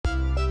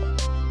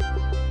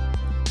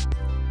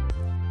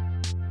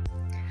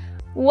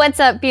What's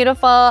up,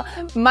 beautiful?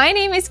 My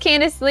name is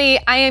Candice Lee.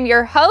 I am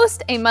your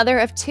host, a mother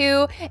of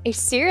two, a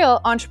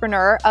serial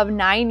entrepreneur of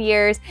 9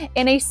 years,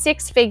 and a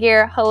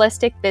six-figure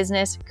holistic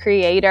business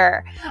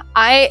creator.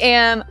 I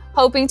am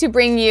hoping to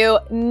bring you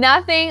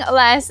nothing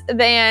less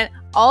than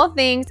all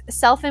things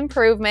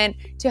self-improvement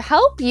to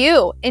help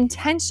you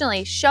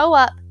intentionally show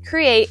up,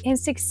 create, and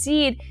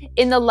succeed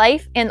in the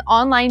life and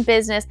online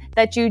business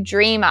that you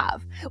dream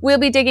of. We'll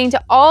be digging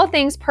to all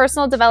things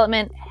personal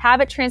development,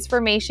 habit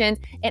transformations,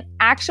 and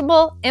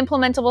actionable,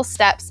 implementable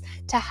steps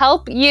to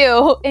help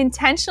you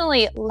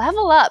intentionally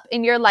level up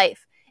in your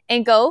life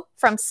and go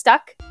from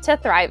stuck to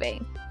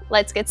thriving.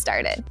 Let's get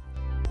started.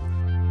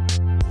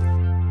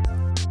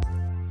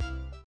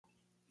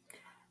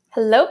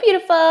 Hello,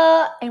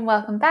 beautiful, and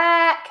welcome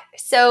back.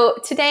 So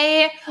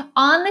today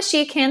on the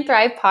She Can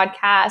Thrive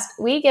podcast,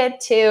 we get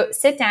to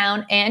sit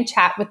down and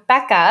chat with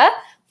Becca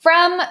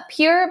from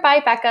Pure by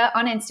Becca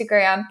on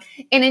Instagram,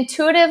 an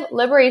intuitive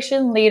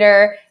liberation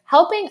leader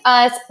helping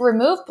us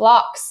remove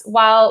blocks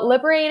while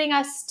liberating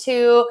us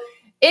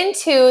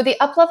into the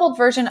up-leveled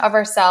version of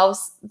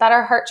ourselves that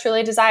our heart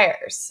truly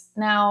desires.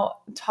 Now,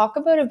 talk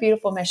about a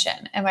beautiful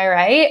mission. Am I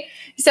right?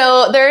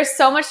 So there's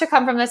so much to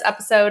come from this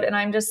episode, and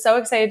I'm just so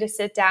excited to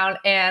sit down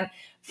and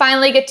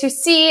finally get to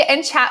see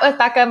and chat with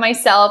Becca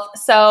myself.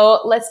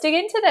 So let's dig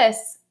into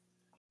this.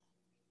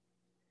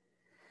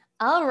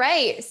 All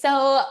right.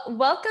 So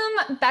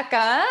welcome, Becca.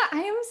 I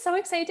am so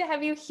excited to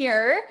have you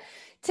here.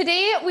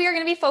 Today, we are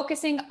going to be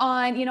focusing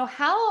on,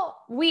 how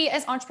we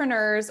as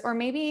entrepreneurs, or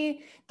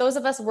maybe those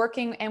of us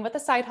working and with a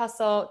side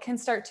hustle, can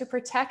start to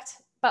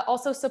protect, but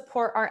also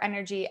support our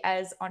energy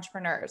as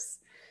entrepreneurs.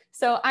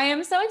 So I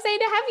am so excited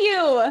to have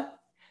you.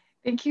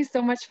 Thank you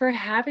so much for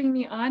having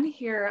me on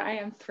here. I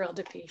am thrilled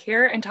to be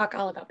here and talk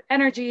all about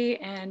energy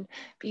and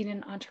being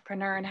an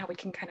entrepreneur and how we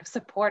can kind of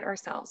support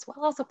ourselves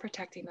while also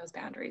protecting those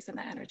boundaries and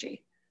the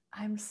energy.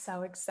 I'm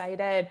so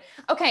excited.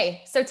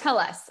 Okay, so tell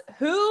us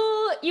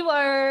who you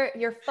are,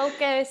 your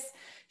focus,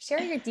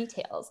 share your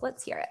details.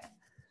 Let's hear it.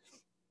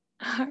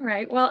 All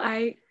right. Well,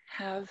 I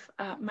have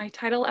my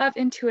title of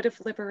Intuitive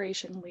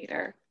Liberation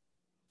Leader,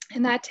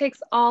 and that takes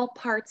all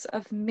parts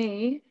of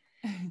me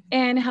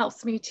and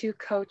helps me to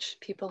coach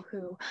people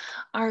who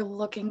are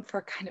looking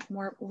for kind of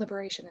more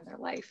liberation in their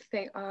life.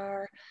 They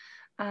are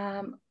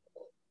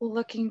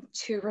looking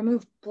to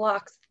remove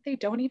blocks they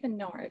don't even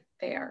know are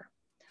there.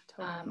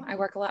 I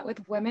work a lot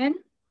with women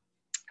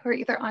who are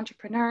either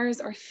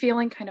entrepreneurs or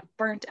feeling kind of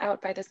burnt out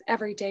by this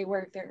every day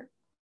where their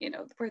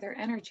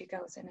energy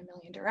goes in a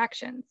million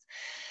directions.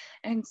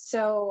 And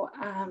so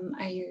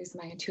I use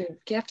my intuitive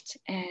gift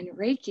and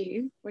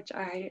Reiki, which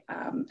I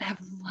have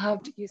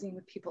loved using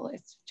with people.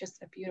 It's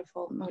just a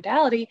beautiful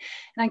modality.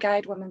 And I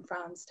guide women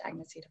from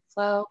stagnancy to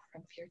flow,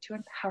 from fear to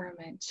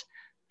empowerment,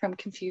 from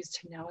confused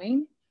to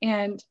knowing.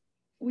 And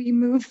we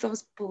move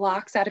those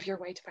blocks out of your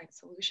way to find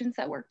solutions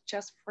that work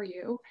just for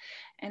you.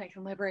 And it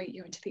can liberate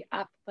you into the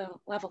up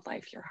level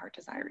life your heart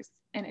desires.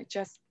 And it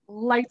just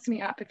lights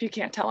me up if you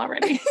can't tell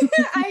already.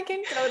 I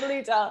can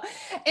totally tell.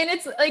 And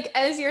it's like,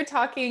 as you're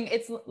talking,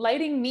 it's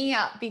lighting me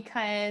up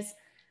because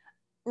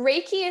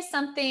Reiki is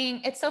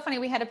something, it's so funny.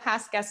 We had a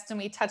past guest and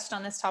we touched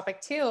on this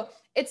topic too.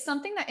 It's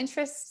something that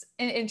interests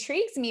and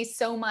intrigues me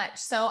so much.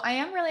 So I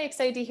am really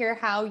excited to hear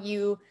how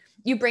you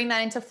bring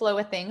that into flow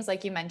with things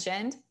like you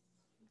mentioned,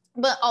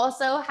 but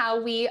also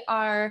how we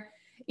are,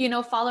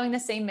 following the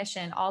same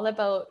mission, all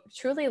about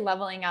truly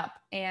leveling up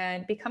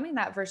and becoming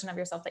that version of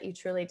yourself that you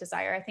truly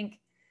desire. I think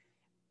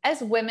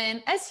as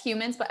women, as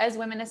humans, but as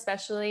women,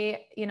 especially,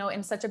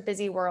 in such a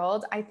busy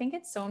world, I think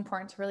it's so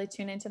important to really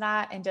tune into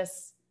that and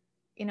just,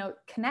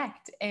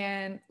 connect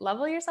and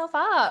level yourself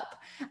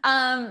up.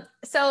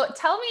 So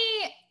tell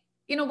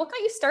me, what got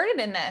you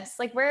started in this?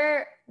 Like,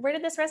 where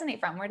did this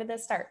resonate from? Where did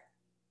this start?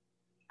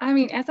 I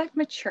mean, as I've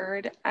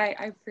matured,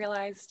 I've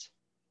realized,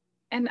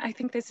 and I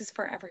think this is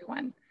for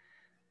everyone,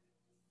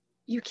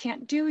 you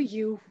can't do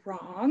you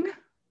wrong.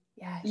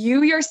 Yes.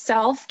 You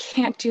yourself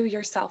can't do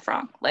yourself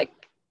wrong. Like,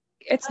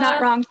 it's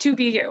not wrong to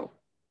be you.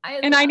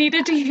 I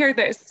needed to hear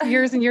this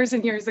years and years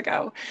and years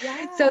ago.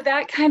 Yeah. So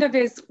that kind of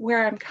is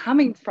where I'm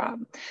coming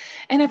from.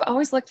 And I've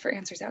always looked for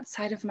answers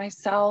outside of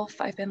myself.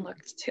 I've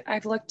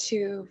looked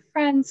to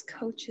friends,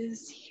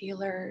 coaches,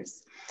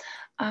 healers.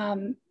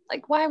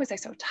 Like, why was I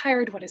so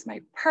tired? What is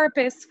my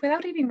purpose?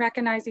 Without even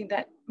recognizing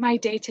that my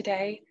day to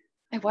day,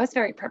 I was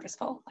very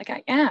purposeful. Like,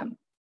 I am.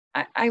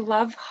 I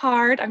love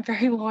hard. I'm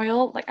very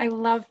loyal. Like, I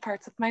love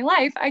parts of my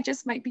life. I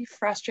just might be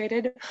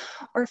frustrated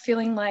or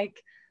feeling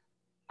like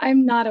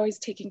I'm not always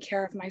taking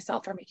care of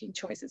myself or making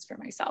choices for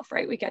myself,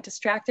 right? We get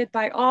distracted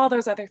by all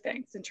those other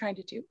things and trying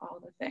to do all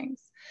the things.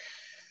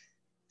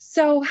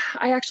 So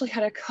I actually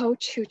had a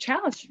coach who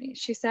challenged me.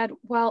 She said,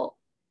 well,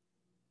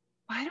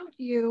 why don't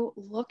you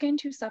look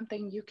into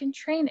something you can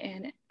train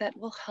in that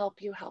will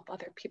help you help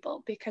other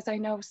people? Because I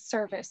know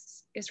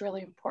service is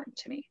really important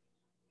to me.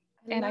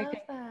 And I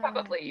think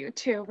probably you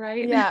too,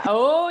 right? Yeah.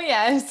 Oh,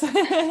 yes.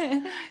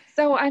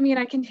 So, I mean,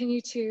 I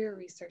continue to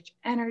research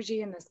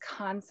energy and this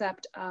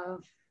concept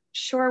of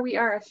sure, we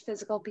are a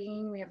physical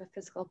being, we have a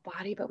physical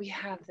body, but we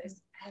have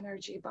this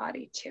energy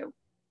body too.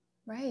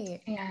 Right.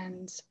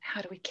 And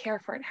how do we care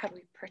for it? How do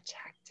we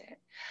protect it?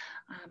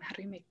 How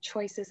do we make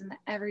choices in the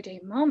everyday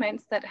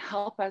moments that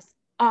help us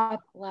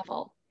up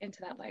level into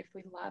that life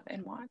we love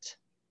and want?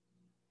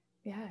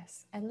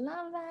 Yes, I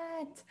love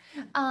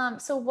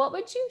that. So what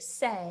would you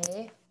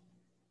say,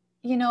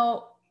 you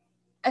know,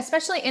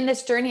 especially in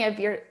this journey of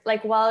your,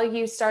 like, while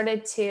you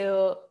started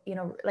to, you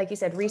know, like you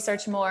said,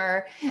 research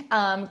more,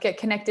 get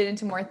connected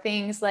into more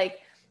things,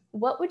 like,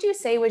 what would you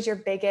say was your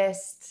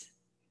biggest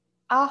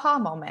aha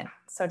moment,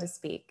 so to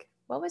speak?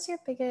 What was your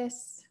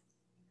biggest?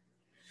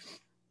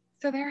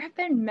 So there have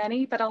been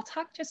many, but I'll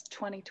talk just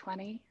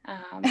 2020.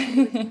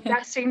 It was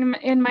investing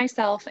in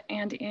myself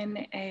and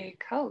in a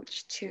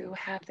coach to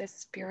have this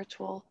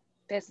spiritual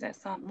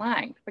business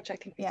online, which I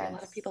think we see a lot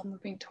of Yes, people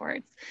moving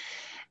towards.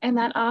 And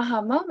that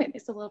aha moment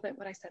is a little bit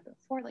what I said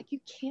before, like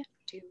you can't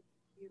do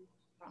you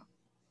wrong.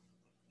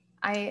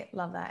 I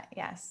love that.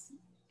 Yes.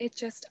 It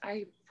just,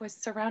 I was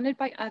surrounded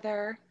by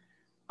other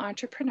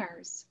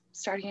entrepreneurs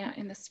starting out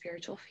in the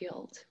spiritual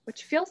field,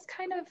 which feels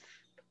kind of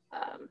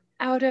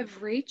out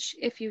of reach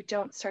if you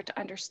don't start to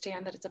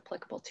understand that it's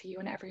applicable to you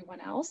and everyone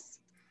else.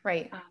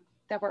 Right.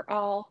 That we're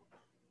all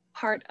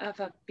part of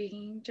a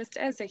being, just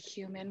as a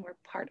human, we're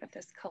part of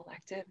this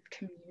collective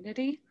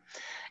community.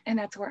 And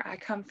that's where I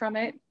come from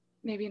it.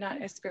 Maybe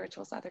not as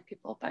spiritual as other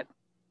people, but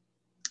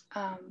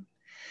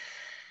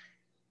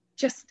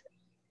just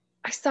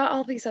I saw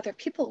all these other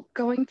people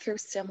going through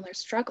similar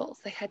struggles.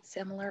 They had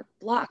similar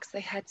blocks. They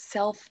had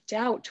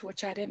self-doubt,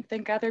 which I didn't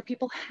think other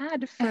people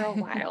had for a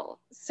while.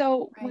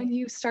 So Right. when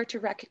you start to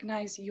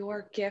recognize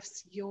your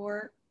gifts,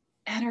 your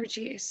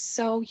energy is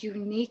so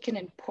unique and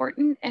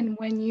important. And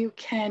when you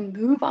can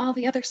move all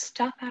the other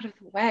stuff out of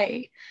the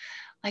way,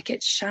 like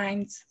it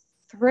shines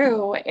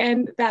through.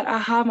 And that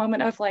aha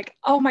moment of like,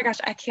 oh my gosh,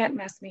 I can't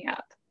mess me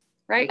up.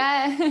 Right?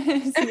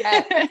 Yes.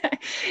 Yes.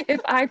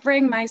 If I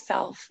bring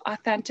myself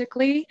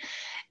authentically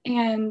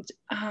and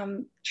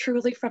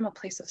truly from a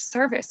place of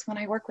service, when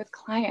I work with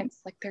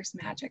clients, like there's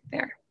magic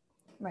there.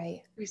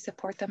 Right. We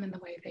support them in the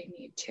way they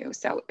need to.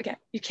 So again,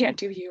 you can't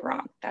do you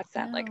wrong. That's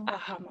that like No,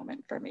 aha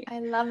moment for me. I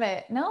love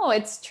it. No,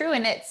 it's true.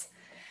 And it's,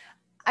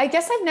 I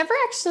guess I've never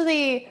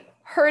actually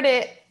heard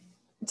it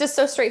just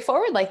so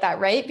straightforward like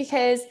that, right?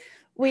 Because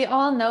we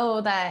all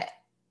know that,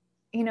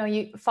 you know,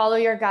 you follow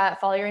your gut,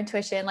 follow your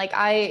intuition. Like,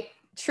 I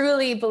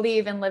truly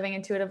believe in living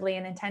intuitively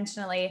and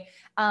intentionally.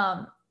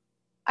 I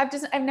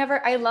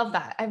love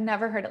that. I've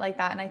never heard it like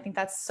that. And I think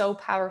that's so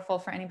powerful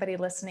for anybody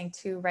listening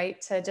to, right?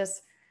 To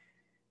just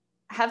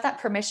have that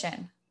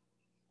permission,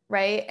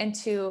 right? And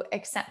to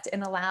accept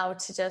and allow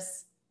to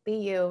just be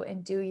you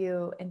and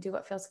do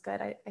what feels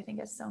good. I think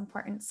it's so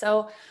important.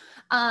 So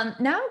now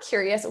I'm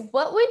curious,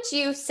 what would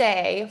you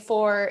say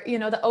for, you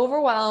know, the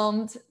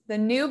overwhelmed, the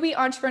newbie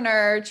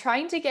entrepreneur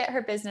trying to get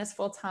her business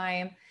full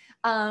time?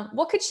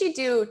 What could she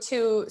do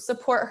to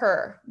support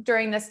her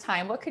during this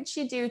time? What could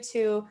she do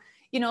to,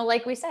 you know,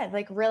 like we said,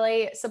 like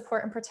really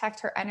support and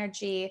protect her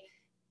energy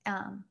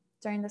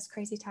during this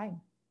crazy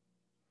time?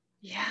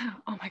 Yeah.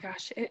 Oh my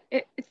gosh.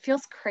 It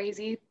feels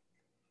crazy.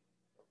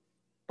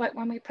 But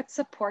when we put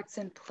supports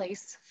in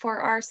place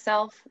for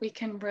ourselves, we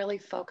can really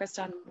focus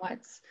on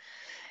what's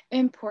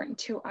important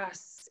to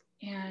us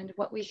and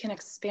what we can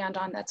expand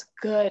on that's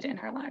good in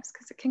our lives,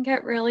 because it can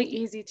get really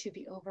easy to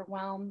be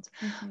overwhelmed,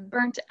 Mm-hmm.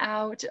 burnt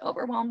out,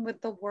 overwhelmed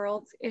with the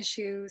world's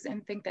issues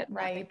and think that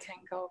nothing Right. can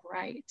go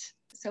right.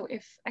 So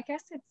if I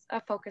guess it's a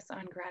focus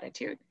on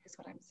gratitude is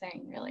what I'm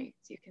saying, really,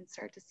 so you can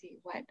start to see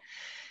what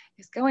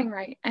is going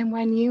right. And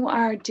when you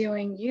are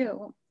doing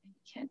you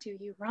can't do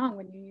you wrong.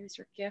 When you use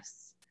your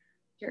gifts,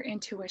 your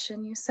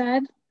intuition, you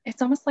said,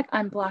 it's almost like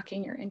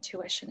unblocking your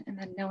intuition and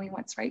then knowing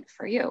what's right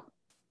for you.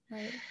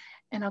 Right.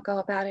 And I'll go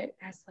about it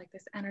as like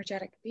this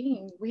energetic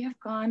being. We have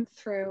gone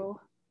through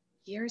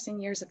years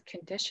and years of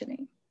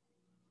conditioning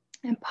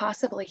and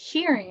possibly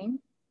hearing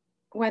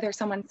whether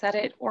someone said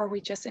it or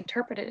we just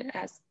interpreted it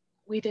as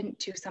we didn't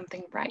do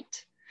something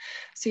right.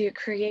 So you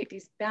create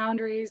these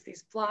boundaries,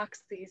 these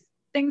blocks, these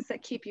things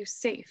that keep you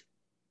safe.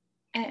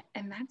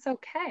 And that's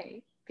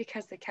okay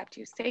because they kept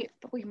you safe,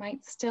 but we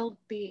might still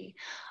be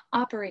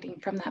operating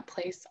from that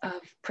place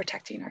of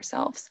protecting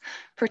ourselves,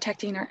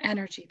 protecting our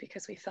energy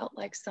because we felt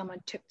like someone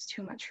took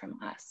too much from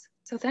us.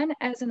 So then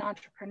as an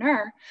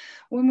entrepreneur,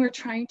 when we're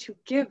trying to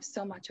give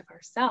so much of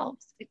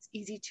ourselves, it's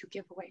easy to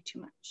give away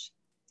too much.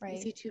 It's Right.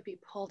 easy to be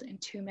pulled in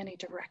too many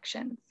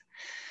directions.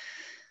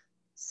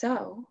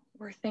 So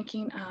we're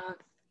thinking of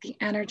the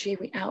energy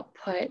we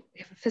output.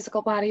 We have a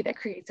physical body that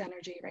creates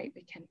energy, right?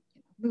 We can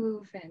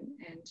move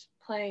and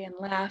play and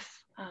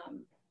laugh.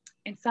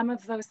 And some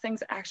of those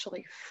things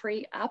actually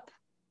free up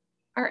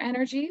our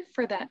energy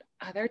for that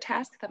other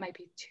task that might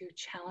be too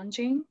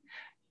challenging.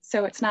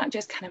 So it's not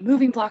just kind of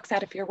moving blocks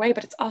out of your way,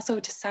 but it's also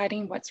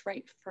deciding what's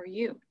right for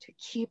you to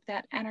keep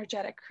that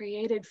energetic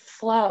created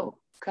flow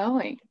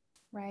going.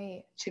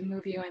 Right. To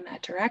move you in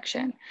that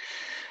direction.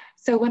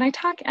 So when I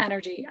talk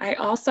energy, I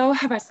also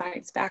have a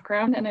science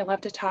background and I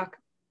love to talk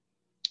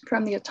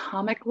from the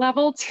atomic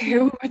level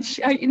too, which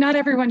not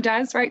everyone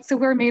does, right? So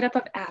we're made up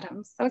of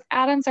atoms. Those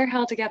atoms are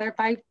held together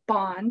by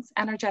bonds,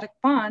 energetic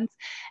bonds.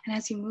 And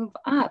as you move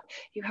up,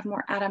 you have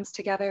more atoms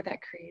together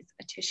that creates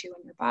a tissue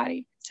in your body.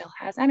 It still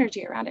has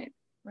energy around it.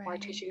 Right. More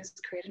tissues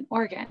create an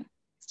organ.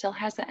 Still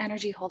has the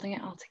energy holding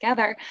it all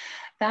together.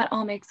 That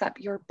all makes up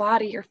your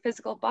body, your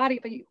physical body,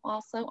 but you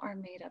also are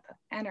made up of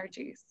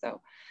energy.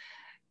 So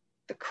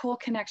the cool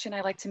connection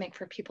I like to make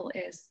for people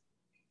is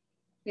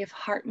we have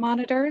heart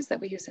monitors that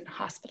we use in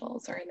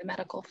hospitals or in the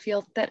medical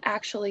field that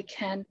actually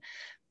can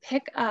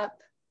pick up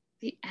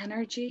the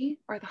energy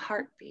or the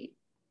heartbeat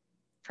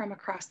from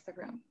across the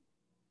room.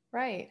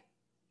 Right.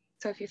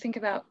 So if you think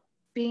about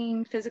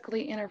being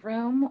physically in a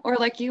room, or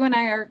like you and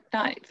I are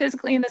not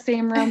physically in the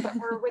same room, but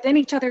we're within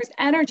each other's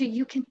energy,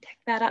 you can pick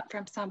that up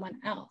from someone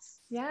else.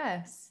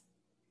 Yes.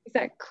 Is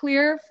that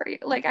clear for you?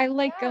 Like, I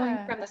like going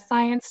from the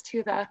science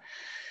to the...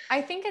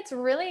 I think it's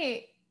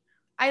really,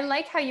 I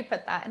like how you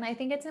put that. And I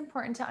think it's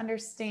important to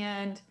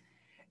understand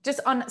just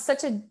on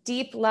such a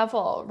deep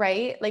level,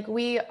 right? Like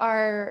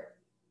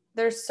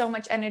there's so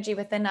much energy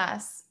within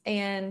us.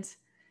 And,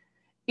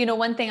 you know,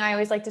 one thing I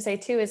always like to say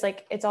too, is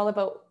like, it's all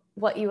about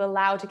what you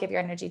allow to give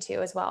your energy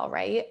to as well.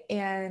 Right.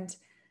 And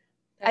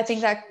I think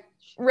that,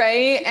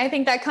 right. I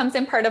think that comes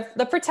in part of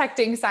the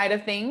protecting side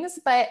of things,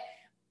 but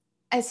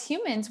as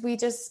humans,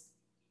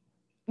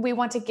 we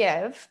want to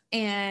give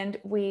and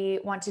we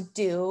want to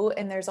do,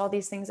 and there's all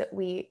these things that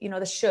we, you know,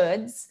 the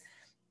shoulds.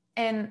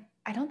 And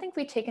I don't think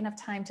we take enough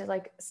time to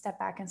like step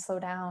back and slow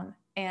down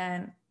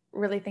and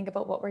really think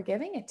about what we're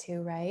giving it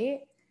to. Right.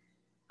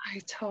 I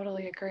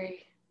totally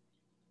agree.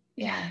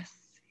 Yeah.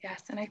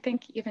 Yes. And I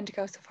think even to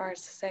go so far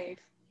as to say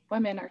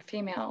women or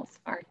females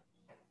are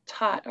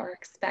taught or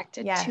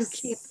expected to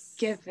keep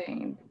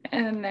giving.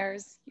 And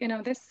there's, you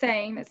know, this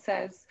saying that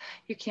says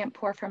you can't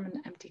pour from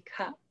an empty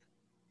cup.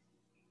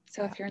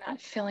 So if you're not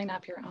filling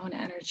up your own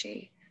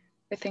energy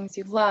with things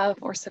you love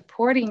or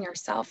supporting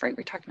yourself, right?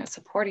 We're talking about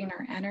supporting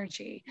our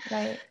energy,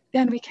 right?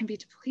 Then we can be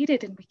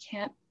depleted and we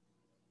can't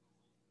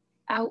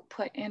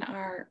output in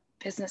our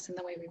business in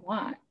the way we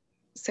want.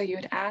 So you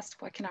had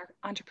asked, what can our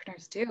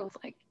entrepreneurs do?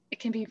 Like it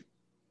can be,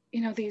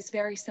 you know, these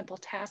very simple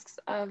tasks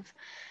of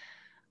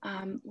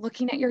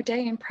looking at your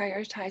day and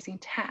prioritizing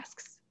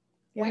tasks.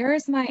 Yep. Where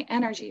is my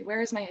energy?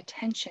 Where is my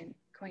attention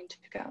going to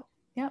go?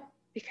 Yep.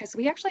 Because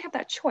we actually have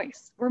that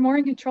choice. We're more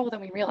in control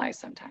than we realize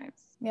sometimes.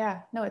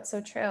 Yeah, no, it's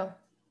so true.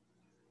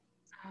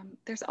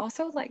 There's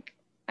also like,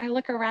 I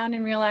look around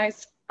and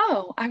realize,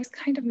 oh, I was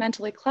kind of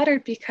mentally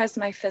cluttered because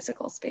my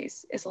physical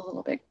space is a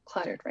little bit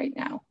cluttered right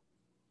now.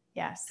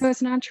 Yes. So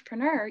as an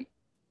entrepreneur,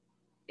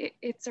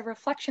 it's a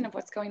reflection of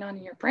what's going on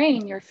in your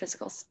brain, your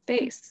physical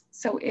space.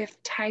 So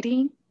if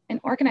tidying and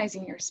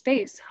organizing your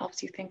space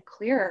helps you think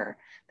clearer,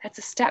 that's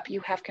a step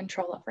you have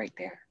control of right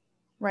there.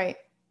 Right.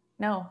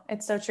 No,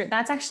 it's so true.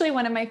 That's actually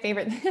one of my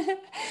favorite,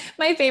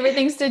 my favorite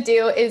things to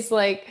do is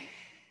like,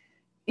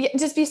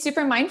 just be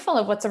super mindful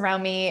of what's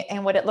around me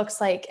and what it looks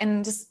like.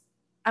 And just,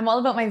 I'm all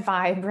about my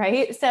vibe,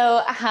 right?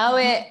 So how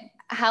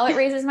it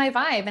raises my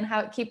vibe and how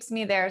it keeps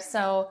me there.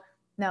 So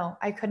no,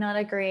 I could not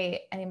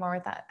agree anymore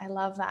with that. I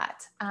love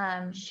that.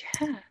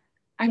 Yeah.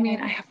 I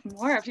mean, I have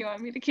more if you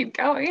want me to keep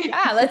going.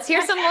 Yeah, let's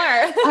hear some more.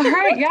 All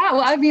right. Yeah.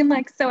 Well, I mean,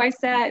 like, so I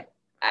said,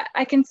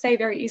 I can say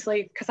very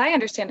easily, because I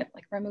understand it,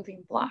 like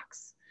removing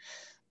blocks.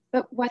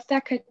 But what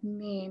that could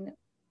mean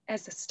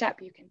as a step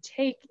you can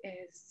take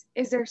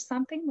is there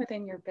something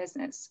within your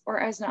business or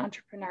as an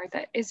entrepreneur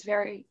that is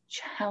very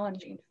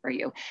challenging for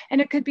you?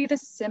 And it could be the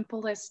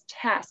simplest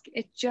task.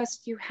 It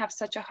just, you have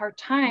such a hard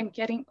time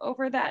getting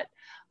over that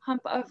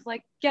hump of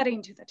like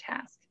getting to the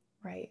task.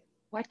 Right.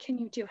 What can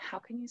you do? How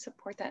can you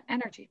support that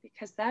energy?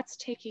 Because that's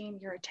taking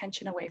your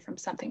attention away from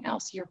something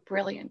else you're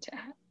brilliant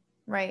at.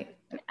 Right.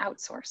 You can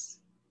outsource.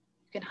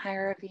 You can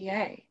hire a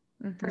VA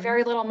for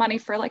very little money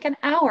for like an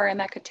hour, and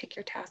that could take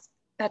your task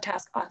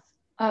off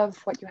of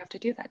what you have to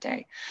do that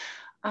day.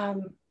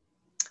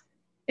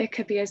 It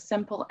could be as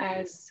simple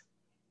as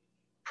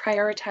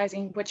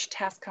prioritizing which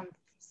task comes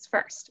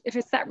first. If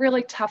it's that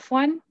really tough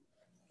one,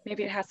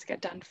 maybe it has to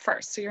get done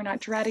first. So you're not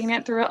dreading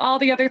it through all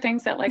the other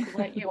things that like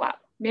let you up.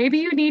 Maybe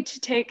you need to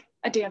take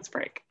a dance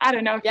break. I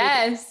don't know. If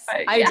yes, you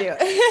do, I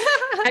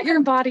do. Get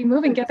your body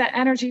moving, get that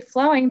energy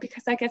flowing,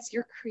 because that gets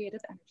your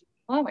creative energy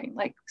flowing.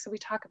 Like, so we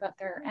talk about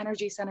their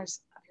energy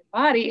centers of your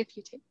body. If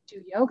you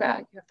do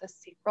yoga, you have the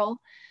sacral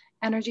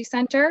energy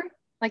center,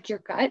 like your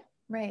gut.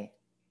 Right.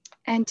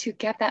 And to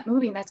get that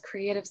moving, that's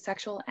creative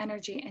sexual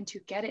energy. And to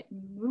get it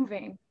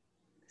moving,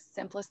 the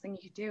simplest thing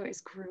you do is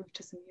groove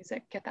to some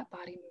music, get that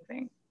body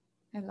moving.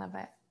 I love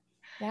it.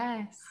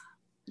 Yes.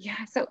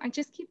 Yeah. So I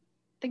just keep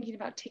thinking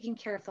about taking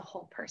care of the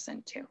whole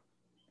person too.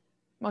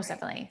 Most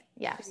definitely.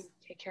 Yes. So you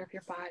take care of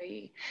your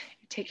body,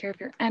 you take care of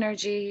your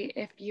energy.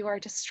 If you are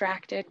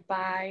distracted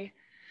by,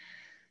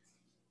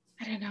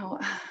 I don't know,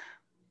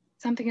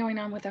 something going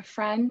on with a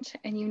friend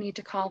and you need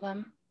to call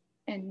them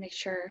and make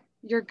sure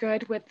you're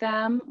good with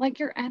them, like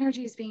your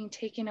energy is being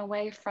taken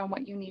away from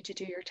what you need to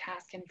do your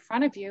task in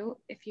front of you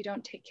if you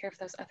don't take care of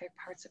those other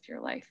parts of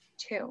your life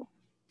too.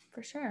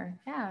 For sure.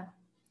 Yeah.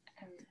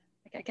 And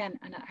like, again,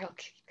 and I'll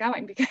keep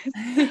going because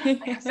I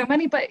have so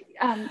many, but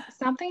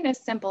something as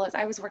simple as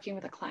I was working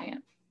with a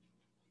client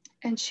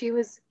and she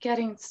was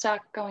getting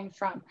stuck going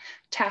from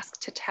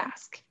task to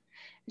task.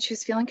 And she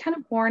was feeling kind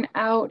of worn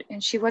out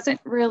and she wasn't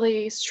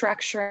really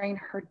structuring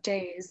her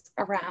days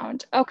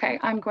around, okay,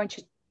 I'm going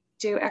to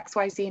do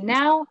XYZ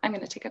now. I'm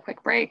going to take a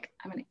quick break.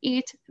 I'm going to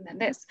eat and then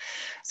this.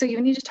 So you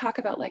need to talk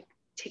about like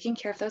taking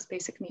care of those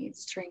basic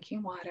needs,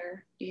 drinking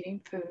water, eating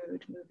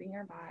food, moving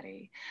your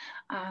body,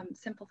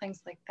 simple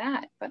things like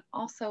that. But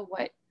also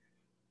what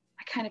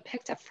I kind of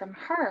picked up from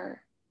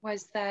her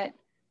was that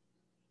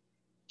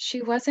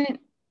she wasn't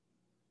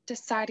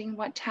deciding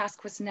what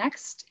task was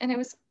next.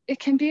 And it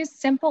can be as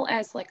simple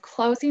as like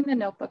closing the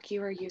notebook you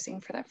were using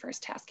for that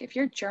first task. If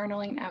you're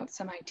journaling out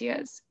some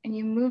ideas and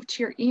you move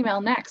to your email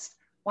next,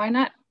 why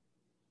not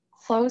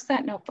close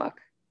that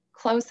notebook,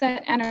 close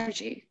that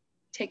energy,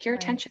 take your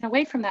attention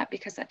away from that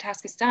because that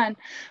task is done,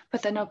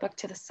 put the notebook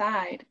to the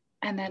side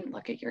and then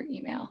look at your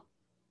email,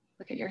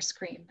 look at your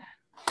screen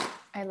then.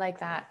 I like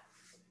that.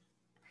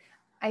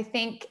 I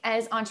think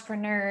as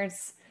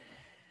entrepreneurs,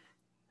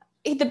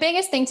 the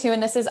biggest thing too,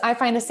 and this is, I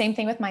find the same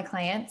thing with my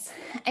clients,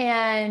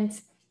 and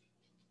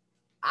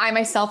I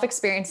myself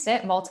experienced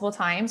it multiple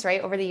times,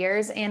 right, over the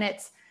years, and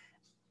it's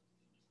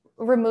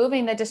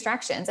removing the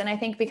distractions. And I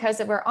think because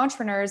we're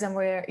entrepreneurs and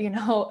we're,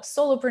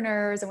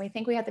 solopreneurs, and we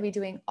think we have to be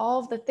doing all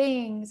of the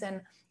things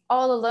and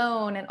all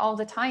alone and all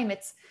the time,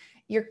 it's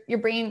your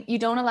brain, you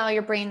don't allow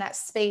your brain that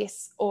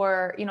space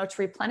or, to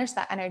replenish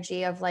that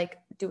energy of like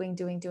doing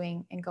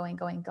and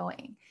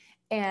going.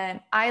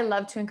 And I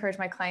love to encourage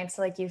my clients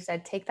to, like you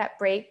said, take that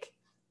break,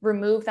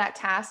 remove that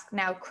task,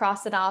 now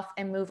cross it off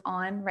and move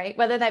on, right?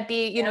 Whether that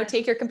be,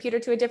 take your computer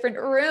to a different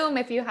room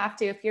if you have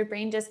to, if your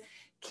brain just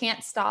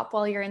can't stop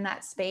while you're in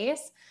that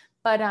space.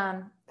 But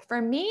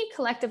for me,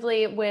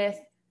 collectively with,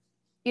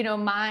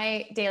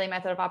 my daily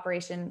method of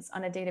operations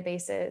on a daily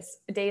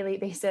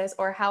basis,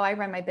 or how I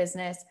run my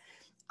business,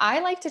 I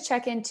like to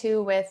check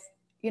into with,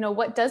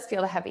 what does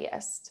feel the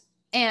heaviest.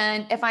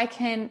 And if I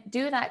can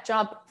do that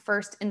job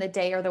first in the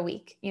day or the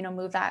week,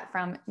 move that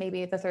from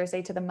maybe the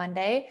Thursday to the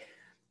Monday,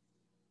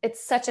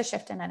 it's such a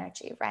shift in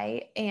energy,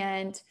 right?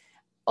 And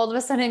all of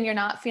a sudden you're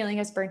not feeling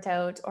as burnt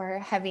out or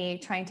heavy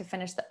trying to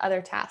finish the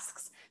other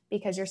tasks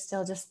because you're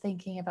still just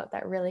thinking about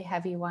that really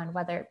heavy one,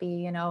 whether it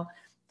be,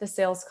 the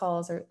sales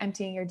calls or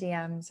emptying your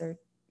DMs or,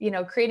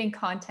 creating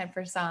content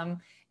for some.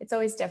 It's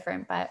always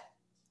different, but.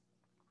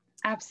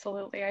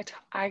 Absolutely.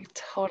 I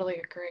totally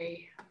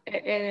agree.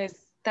 It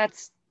is,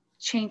 that's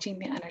changing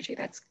the energy.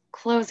 That's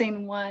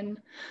closing one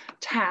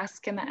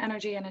task and the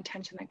energy and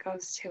attention that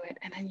goes to it.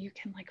 And then you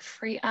can like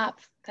free up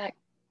that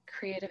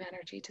creative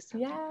energy to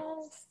something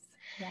else.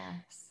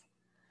 Yes.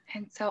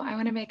 And so I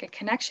want to make a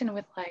connection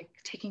with like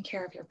taking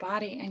care of your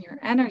body and your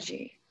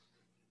energy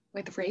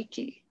with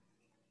Reiki,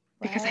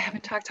 because I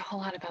haven't talked a whole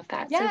lot about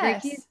that.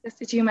 Yes. So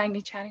Reiki, do you mind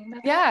me chatting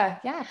about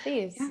that? Yeah,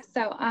 please. Yeah.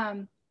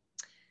 So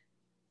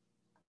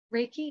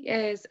Reiki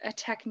is a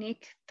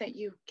technique that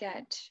you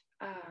get,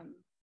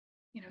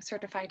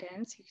 certified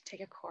in. So you can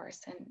take a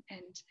course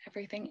and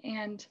everything.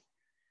 And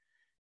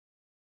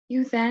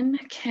you then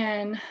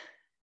can,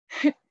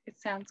 it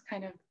sounds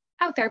kind of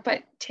out there,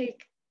 but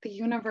take the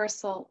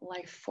universal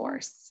life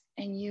force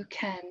and you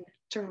can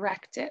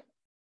direct it.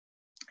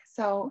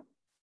 So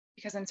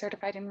because I'm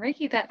certified in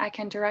Reiki, that I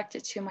can direct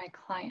it to my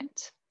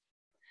client.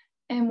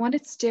 And what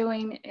it's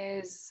doing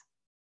is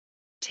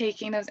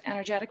taking those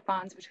energetic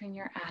bonds between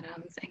your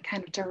atoms and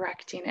kind of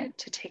directing it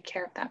to take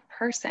care of that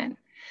person.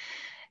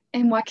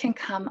 And what can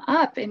come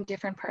up in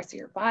different parts of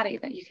your body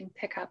that you can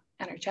pick up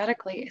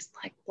energetically is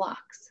like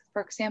blocks.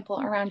 For example,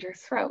 around your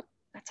throat.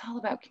 That's all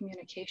about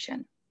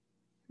communication.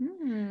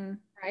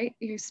 Right?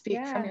 You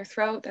speak from your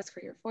throat. That's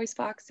where your voice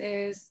box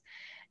is.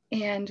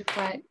 And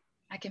what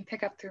I can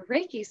pick up through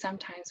Reiki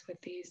sometimes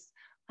with these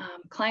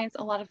clients,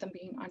 a lot of them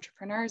being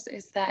entrepreneurs,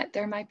 is that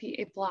there might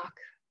be a block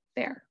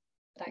there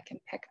that I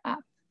can pick up.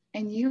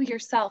 And you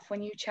yourself,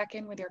 when you check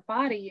in with your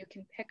body, you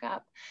can pick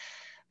up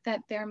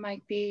that there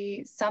might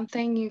be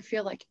something you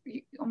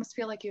almost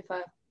feel like you have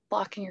a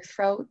block in your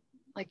throat,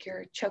 like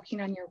you're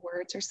choking on your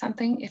words or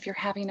something, if you're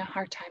having a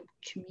hard time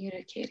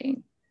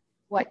communicating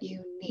what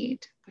you need,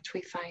 which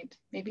we find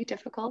maybe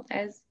difficult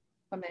as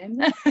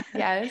women.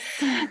 Yes.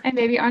 And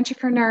maybe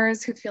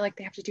entrepreneurs who feel like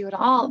they have to do it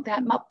all.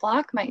 That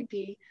block might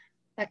be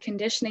that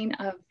conditioning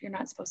of you're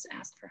not supposed to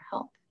ask for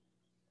help.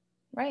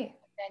 Right.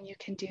 Then you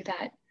can do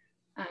that.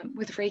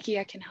 With Reiki,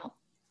 I can help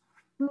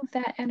move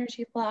that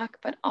energy block,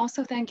 but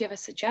also then give a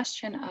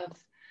suggestion of,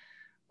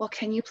 well,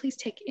 can you please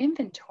take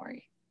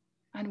inventory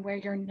on where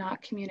you're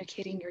not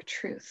communicating your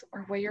truth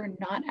or where you're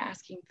not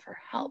asking for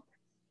help?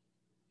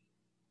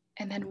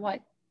 And then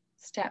what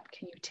step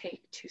can you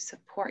take to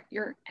support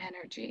your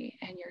energy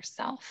and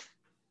yourself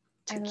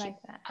to keep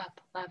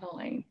up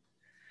leveling?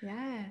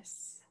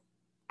 Yes.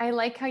 I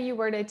like how you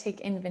worded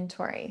take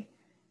inventory.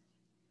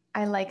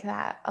 I like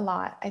that a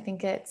lot. I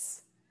think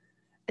it's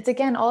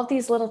again, all of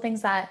these little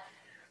things that,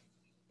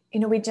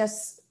 which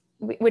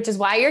is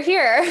why you're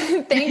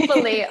here,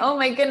 thankfully. Oh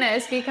my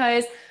goodness,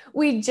 because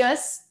we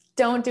just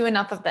don't do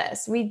enough of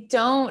this. We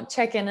don't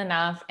check in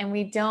enough, and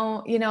we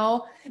don't,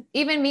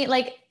 even me,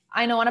 like,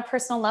 I know on a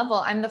personal level,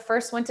 I'm the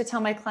first one to tell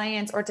my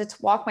clients or to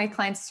walk my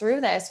clients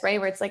through this, right?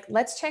 Where it's like,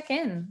 let's check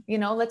in,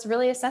 let's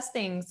really assess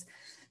things.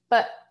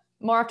 But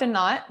more often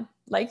not,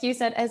 like you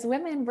said, as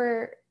women,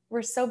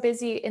 we're so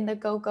busy in the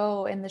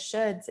go, in the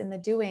shoulds, in the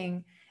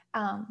doing.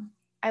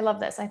 I love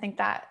this. I think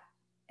that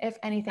if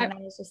anything,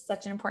 that is just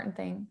such an important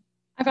thing.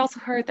 I've also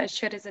heard that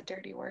should is a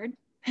dirty word.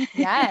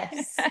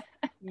 Yes. The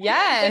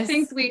Yes.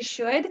 things we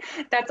should,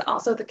 that's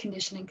also the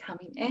conditioning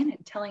coming in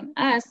and telling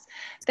us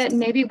that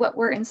maybe what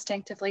we're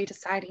instinctively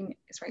deciding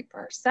is right for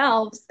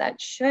ourselves,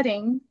 that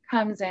shoulding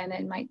comes in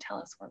and might tell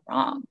us we're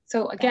wrong.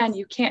 So again,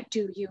 you can't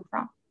do you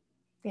wrong.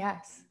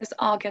 Yes. This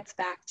all gets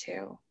back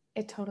to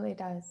it totally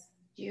does.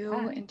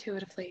 You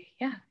intuitively,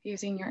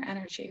 using your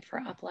energy for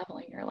up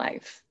leveling your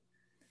life.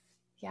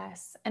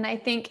 Yes. And I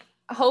think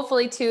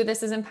hopefully too,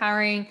 this is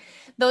empowering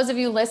those of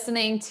you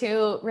listening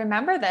to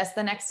remember this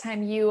the next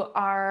time you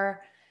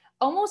are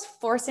almost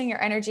forcing your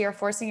energy or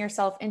forcing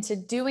yourself into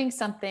doing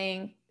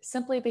something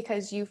simply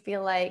because you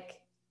feel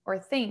like or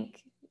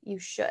think you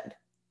should,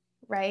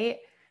 right?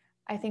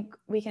 I think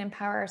we can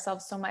empower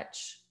ourselves so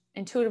much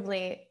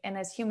intuitively and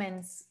as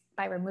humans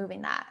by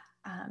removing that.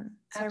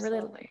 So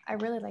I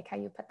really like how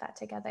you put that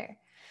together.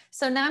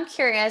 So now I'm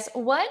curious,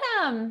 what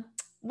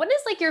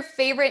is like your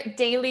favorite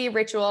daily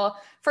ritual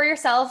for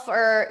yourself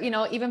or,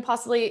 even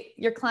possibly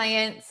your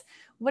clients?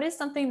 What is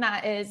something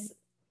that is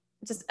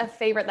just a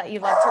favorite that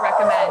you'd love to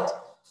recommend?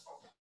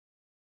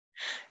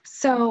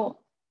 So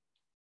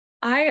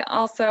I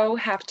also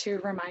have to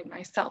remind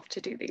myself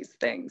to do these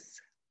things,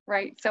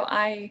 right? So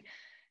I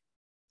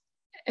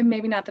am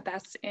maybe not the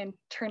best in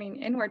turning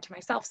inward to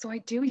myself. So I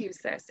do use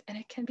this, and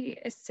it can be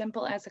as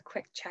simple as a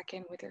quick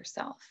check-in with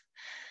yourself.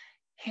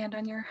 Hand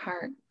on your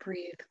heart,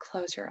 breathe,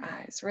 close your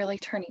eyes, really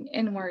turning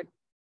inward,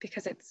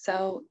 because it's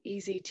so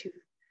easy to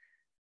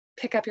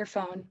pick up your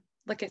phone,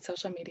 look at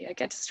social media,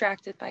 get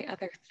distracted by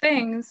other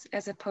things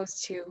as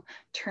opposed to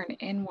turn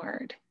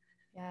inward.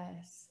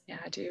 Yes. Yeah,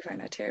 do you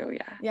find that too?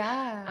 Yeah.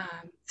 Yeah.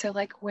 So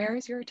like, where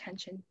is your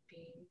attention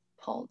being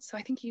pulled? So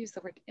I think you used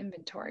the word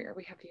inventory, or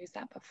we have used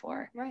that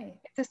before. Right.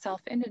 It's a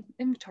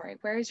self-inventory.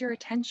 Where is your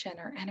attention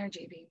or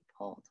energy being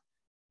pulled?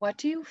 What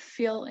do you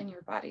feel in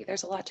your body?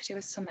 There's a lot to do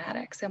with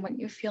somatics and what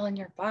you feel in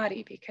your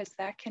body, because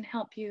that can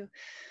help you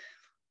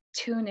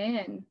tune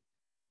in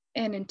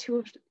and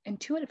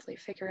intuitively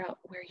figure out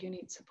where you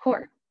need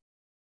support.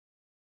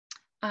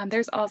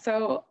 There's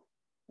also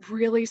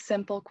really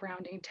simple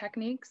grounding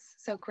techniques.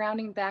 So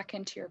grounding back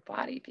into your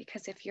body,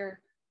 because if you're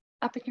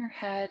up in your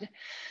head,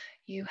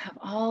 you have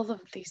all of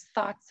these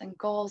thoughts and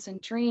goals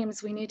and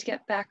dreams, we need to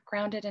get back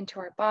grounded into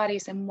our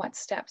bodies and what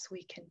steps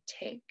we can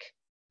take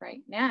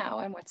right now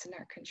and what's in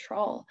our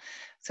control.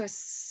 So a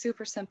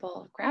super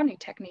simple grounding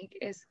technique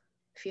is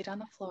feet on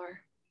the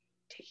floor,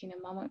 taking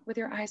a moment with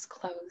your eyes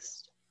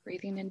closed,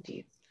 breathing in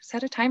deep.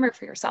 Set a timer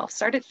for yourself.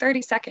 Start at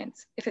 30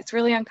 seconds. If it's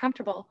really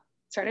uncomfortable,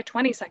 start at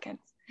 20 seconds.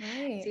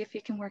 Right. See if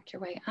you can work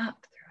your way up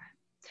through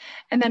it.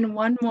 And then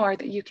one more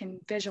that you can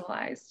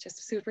visualize,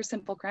 just super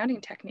simple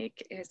grounding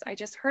technique, is I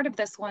just heard of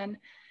this one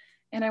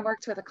and I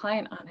worked with a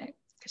client on it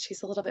because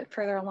she's a little bit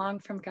further along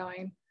from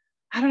going,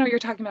 I don't know what you're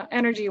talking about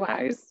energy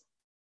wise.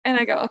 And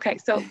I go, okay,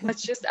 so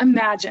let's just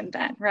imagine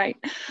then, right?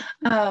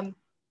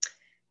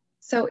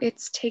 So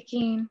it's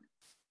taking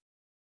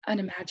an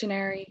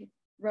imaginary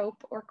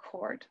rope or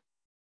cord.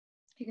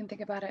 You can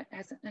think about it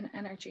as an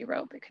energy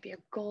rope. It could be a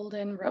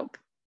golden rope,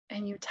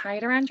 and you tie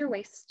it around your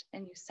waist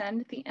and you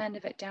send the end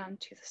of it down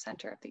to the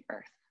center of the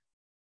earth.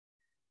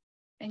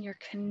 And you're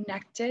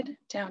connected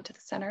down to the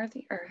center of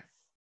the earth.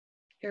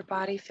 Your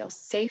body feels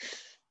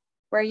safe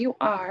where you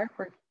are.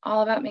 We're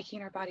all about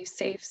making our bodies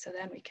safe so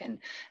then we can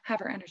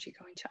have our energy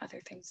going to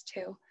other things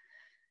too.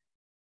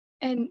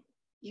 And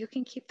you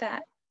can keep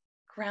that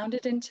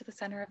grounded into the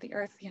center of the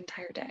earth the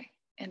entire day.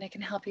 And it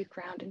can help you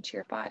ground into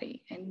your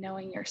body and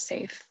knowing you're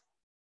safe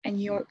and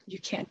you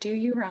can't do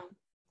you wrong,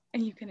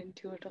 and you can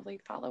intuitively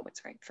follow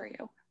what's right for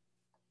you.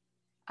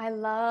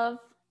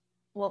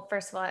 Well,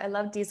 first of all, I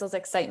love Diesel's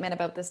excitement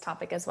about this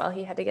topic as well.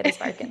 He had to get his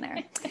bark in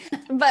there.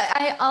 But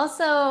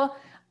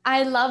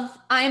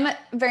I'm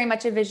very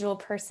much a visual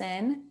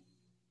person,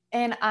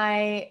 and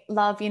I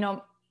love,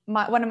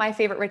 one of my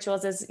favorite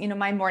rituals is,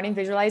 my morning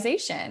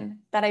visualization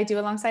that I do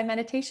alongside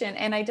meditation.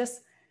 And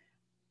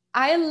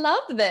I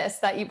love this,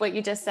 what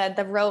you just said,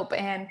 the rope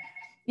and,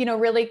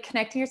 really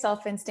connecting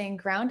yourself and staying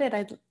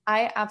grounded.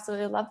 I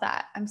absolutely love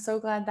that. I'm so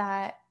glad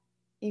that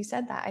you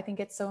said that. I think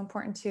it's so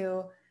important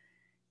to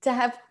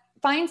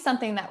find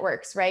something that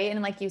works, right?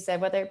 And like you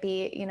said, whether it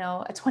be,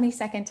 a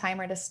 20-second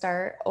timer to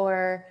start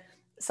or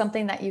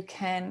something that you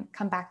can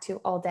come back to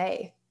all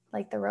day,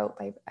 like the rope.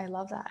 I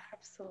love that.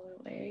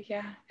 Absolutely.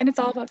 Yeah. And it's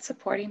all about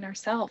supporting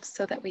ourselves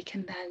so that we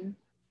can then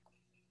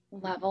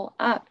level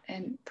up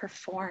and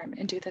perform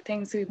and do the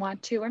things we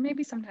want to, or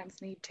maybe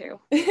sometimes need to.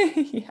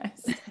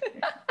 Yes.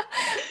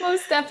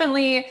 Most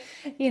definitely,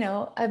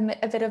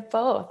 a bit of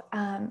both.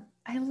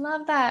 I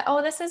love that.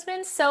 Oh, this has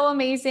been so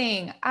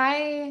amazing.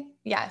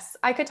 Yes,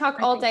 I could talk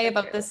I all think day so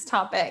about too. this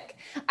topic.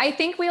 I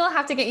think we will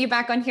have to get you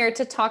back on here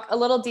to talk a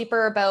little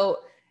deeper about,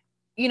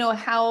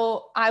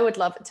 how I would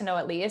love to know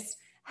at least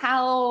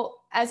how,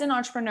 as an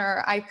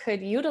entrepreneur, I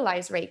could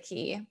utilize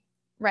Reiki,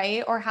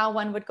 right? Or how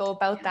one would go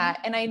about Yeah.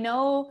 that. And I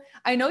know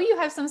you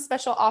have some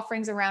special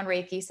offerings around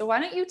Reiki. So why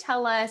don't you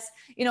tell us,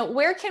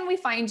 where can we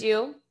find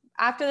you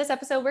after this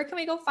episode? Where can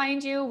we go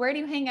find you? Where do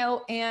you hang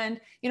out? And,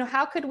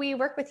 how could we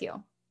work with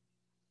you?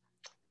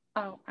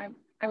 Oh,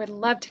 I would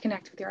love to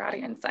connect with your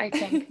audience. I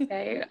think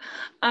they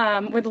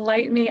would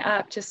light me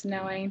up just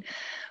knowing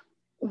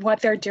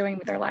what they're doing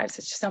with their lives.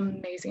 It's just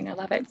amazing. I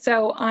love it.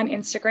 So on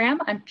Instagram,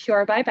 I'm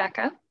Pure by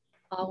Becca,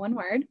 all one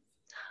word.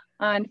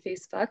 On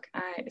Facebook,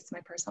 it's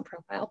my personal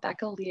profile,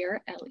 Becca Lehr,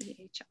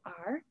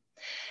 Lehr.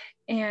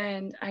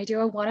 And I do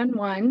a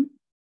one-on-one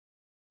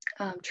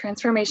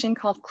transformation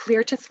called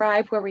Clear to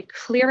Thrive, where we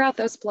clear out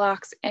those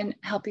blocks and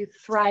help you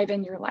thrive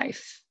in your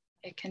life.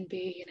 It can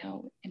be,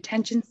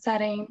 intention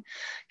setting,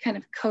 kind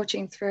of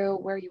coaching through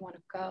where you want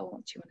to go,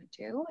 what you want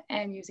to do,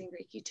 and using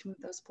Reiki to move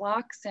those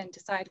blocks and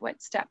decide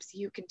what steps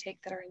you can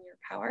take that are in your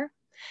power.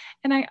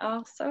 And I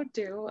also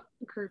do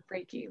group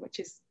Reiki, which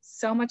is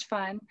so much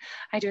fun.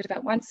 I do it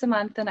about once a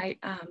month, and I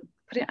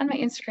put it on my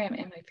Instagram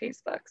and my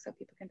Facebook so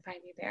people can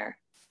find me there.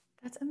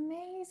 That's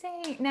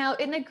amazing. Now,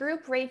 in the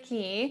group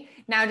Reiki,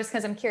 now just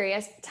because I'm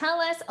curious, tell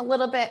us a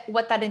little bit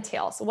what that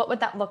entails. What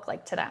would that look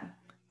like to them?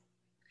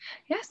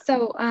 Yeah,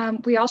 so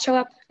we all show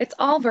up, it's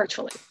all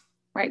virtually,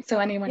 right? So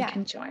anyone Yeah.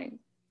 can join.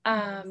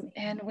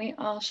 And we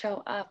all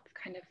show up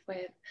kind of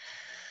with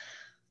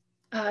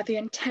the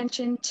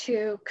intention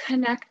to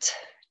connect,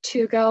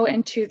 to go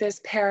into this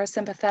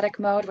parasympathetic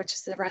mode, which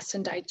is the rest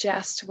and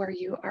digest, where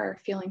you are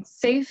feeling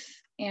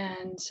safe,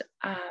 and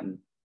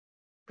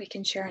we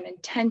can share an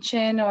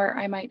intention, or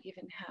I might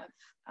even have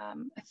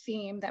a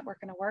theme that we're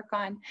going to work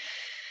on.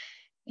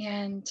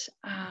 And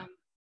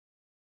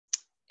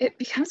it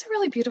becomes a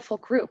really beautiful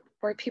group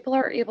where people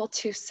are able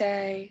to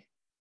say,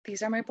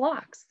 these are my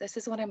blocks. This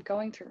is what I'm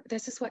going through.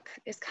 This is what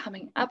is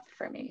coming up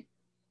for me.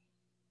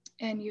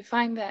 And you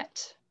find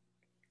that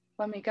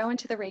when we go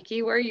into the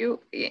Reiki, where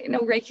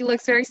Reiki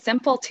looks very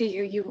simple to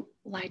you, you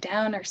lie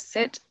down or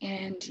sit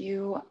and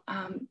you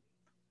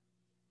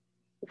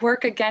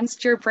work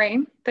against your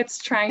brain that's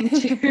trying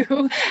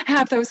to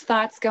have those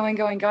thoughts going.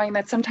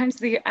 That's sometimes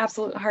the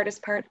absolute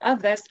hardest part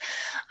of this.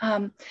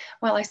 Well,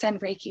 I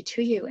send Reiki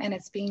to you, and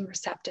it's being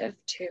receptive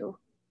to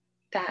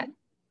that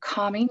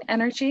calming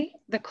energy,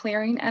 the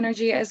clearing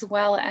energy, as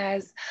well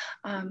as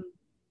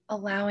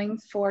allowing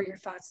for your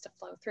thoughts to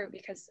flow through.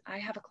 Because I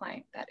have a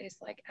client that is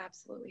like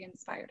absolutely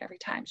inspired every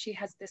time. She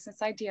has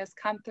business ideas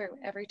come through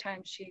every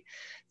time she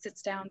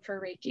sits down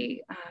for Reiki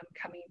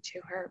coming to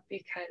her,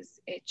 because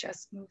it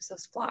just moves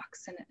those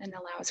blocks and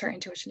allows her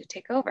intuition to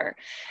take over.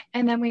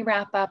 And then we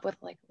wrap up with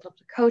like a little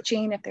bit of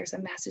coaching if there's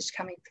a message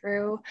coming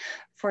through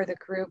for the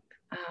group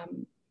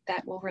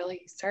that will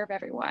really serve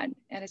everyone.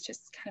 And it's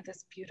just kind of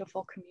this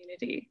beautiful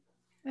community.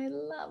 I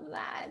love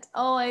that.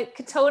 Oh, I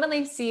could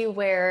totally see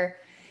where,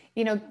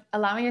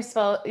 allowing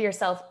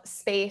yourself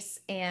space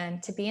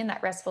and to be in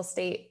that restful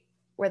state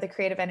where the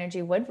creative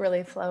energy would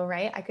really flow,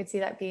 right? I could see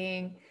that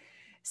being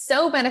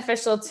so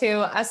beneficial to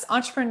us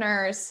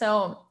entrepreneurs.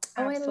 So,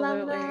 I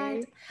love that.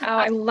 Absolutely. Oh,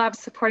 I love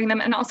supporting them.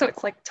 And also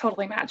it's like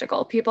totally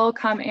magical. People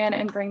come in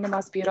and bring the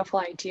most beautiful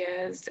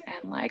ideas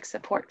and like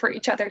support for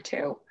each other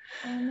too.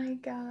 Oh my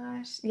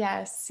gosh.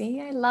 Yes.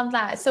 See, I love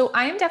that. So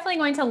I'm definitely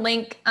going to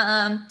link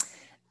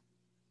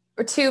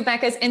to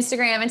Becca's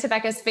Instagram and to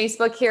Becca's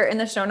Facebook here in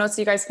the show notes.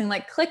 So you guys can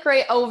like click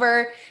right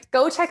over,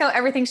 go check out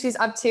everything she's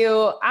up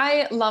to.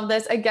 I love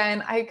this.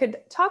 Again, I could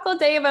talk all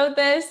day about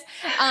this.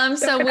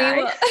 So we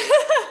will,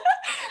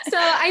 so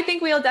I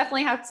think we'll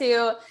definitely have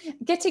to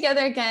get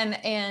together again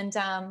and,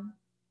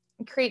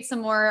 create some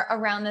more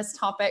around this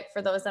topic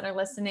for those that are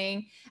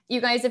listening.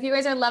 You guys, if you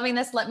guys are loving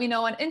this, let me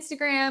know on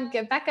Instagram,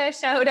 give Becca a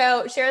shout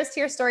out, share us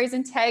to your stories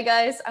and tag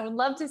us. I would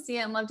love to see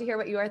it and love to hear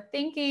what you are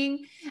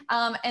thinking.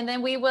 And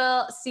then we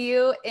will see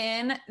you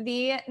in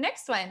the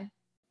next one.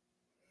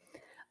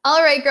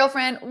 All right,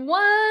 girlfriend,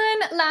 one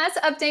last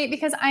update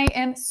because I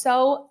am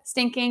so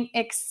stinking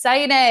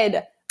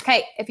excited.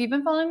 Okay, if you've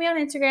been following me on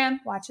Instagram,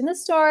 watching the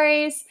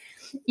stories,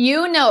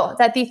 you know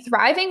that the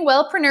Thriving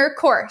Wellpreneur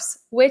course,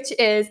 which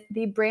is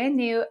the brand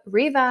new,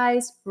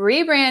 revised,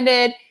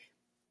 rebranded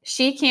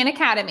She Can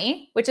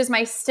Academy, which is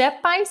my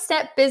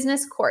step-by-step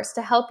business course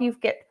to help you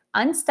get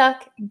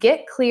unstuck,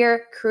 get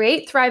clear,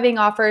 create thriving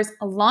offers,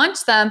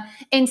 launch them,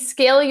 and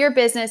scale your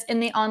business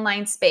in the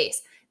online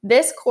space.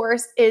 This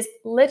course is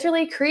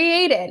literally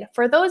created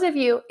for those of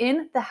you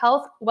in the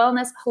health,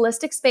 wellness,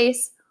 holistic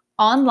space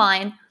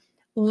online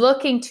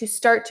looking to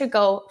start to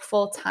go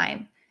full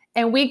time.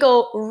 And we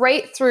go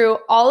right through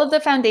all of the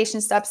foundation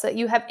steps so that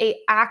you have an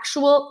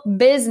actual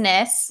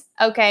business,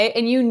 okay?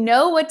 And you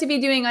know what to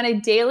be doing on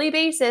a daily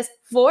basis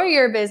for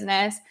your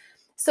business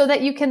so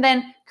that you can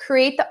then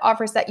create the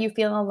offers that you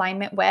feel in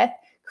alignment with,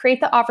 create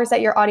the offers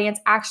that your audience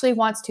actually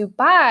wants to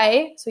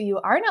buy so you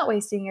are not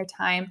wasting your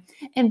time,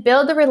 and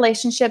build the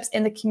relationships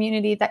in the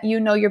community that you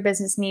know your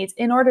business needs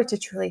in order to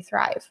truly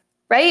thrive,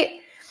 right?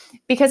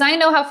 Because I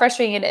know how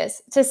frustrating it is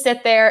to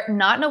sit there,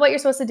 not know what you're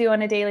supposed to do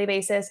on a daily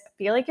basis,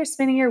 feel like you're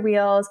spinning your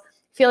wheels,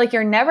 feel like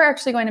you're never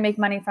actually going to make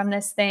money from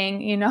this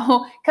thing,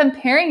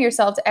 comparing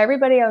yourself to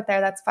everybody out there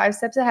that's 5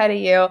 steps ahead of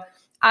you.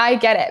 I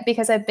get it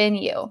because I've been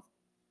you.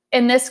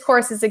 And this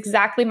course is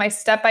exactly my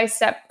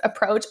step-by-step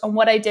approach on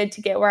what I did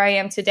to get where I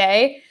am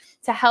today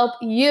to help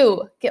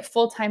you get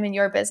full-time in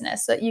your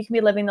business so that you can be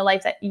living the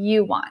life that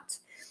you want.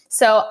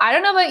 So I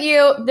don't know about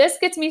you. This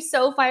gets me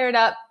so fired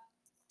up.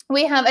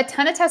 We have a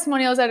ton of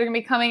testimonials that are going to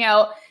be coming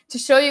out to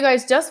show you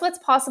guys just what's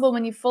possible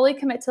when you fully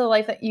commit to the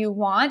life that you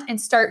want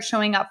and start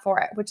showing up for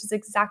it, which is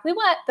exactly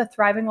what the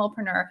Thriving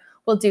Wellpreneur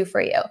will do for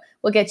you.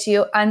 We'll get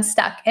you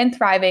unstuck and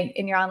thriving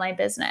in your online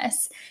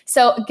business.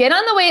 So get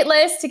on the wait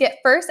list to get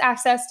first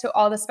access to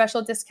all the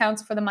special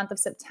discounts for the month of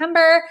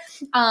September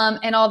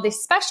and all these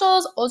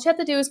specials. All you have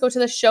to do is go to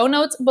the show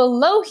notes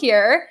below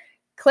here,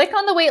 click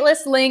on the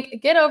waitlist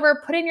link, get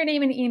over, put in your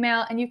name and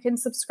email, and you can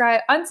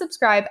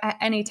unsubscribe at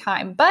any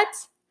time. But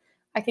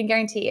I can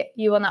guarantee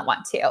you will not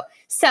want to.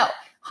 So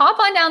hop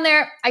on down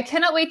there. I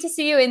cannot wait to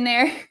see you in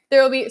there.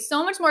 There will be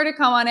so much more to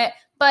come on it,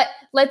 but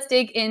let's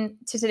dig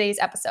into today's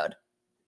episode.